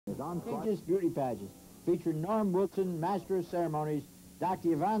on prestigious beauty pageants, featuring Norm Wilson, Master of Ceremonies,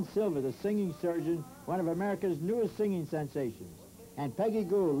 Dr. Yvonne Silva, the singing surgeon, one of America's newest singing sensations, and Peggy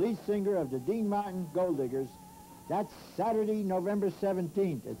Gould, lead singer of the Dean Martin Gold Diggers. That's Saturday, November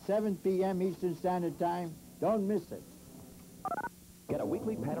 17th at 7 p.m. Eastern Standard Time. Don't miss it. Get a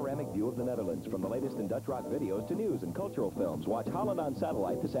weekly panoramic view of the Netherlands, from the latest in Dutch rock videos to news and cultural films. Watch Holland on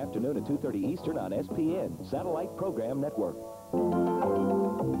Satellite this afternoon at 2:30 Eastern on SPN, Satellite Program Network.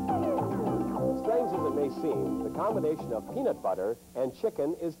 Strange as it may seem, the combination of peanut butter and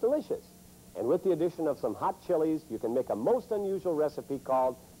chicken is delicious. And with the addition of some hot chilies, you can make a most unusual recipe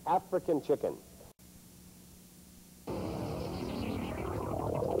called African chicken.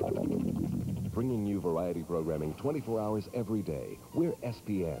 Bringing you variety programming 24 hours every day. We're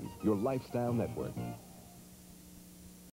SPN, your lifestyle network.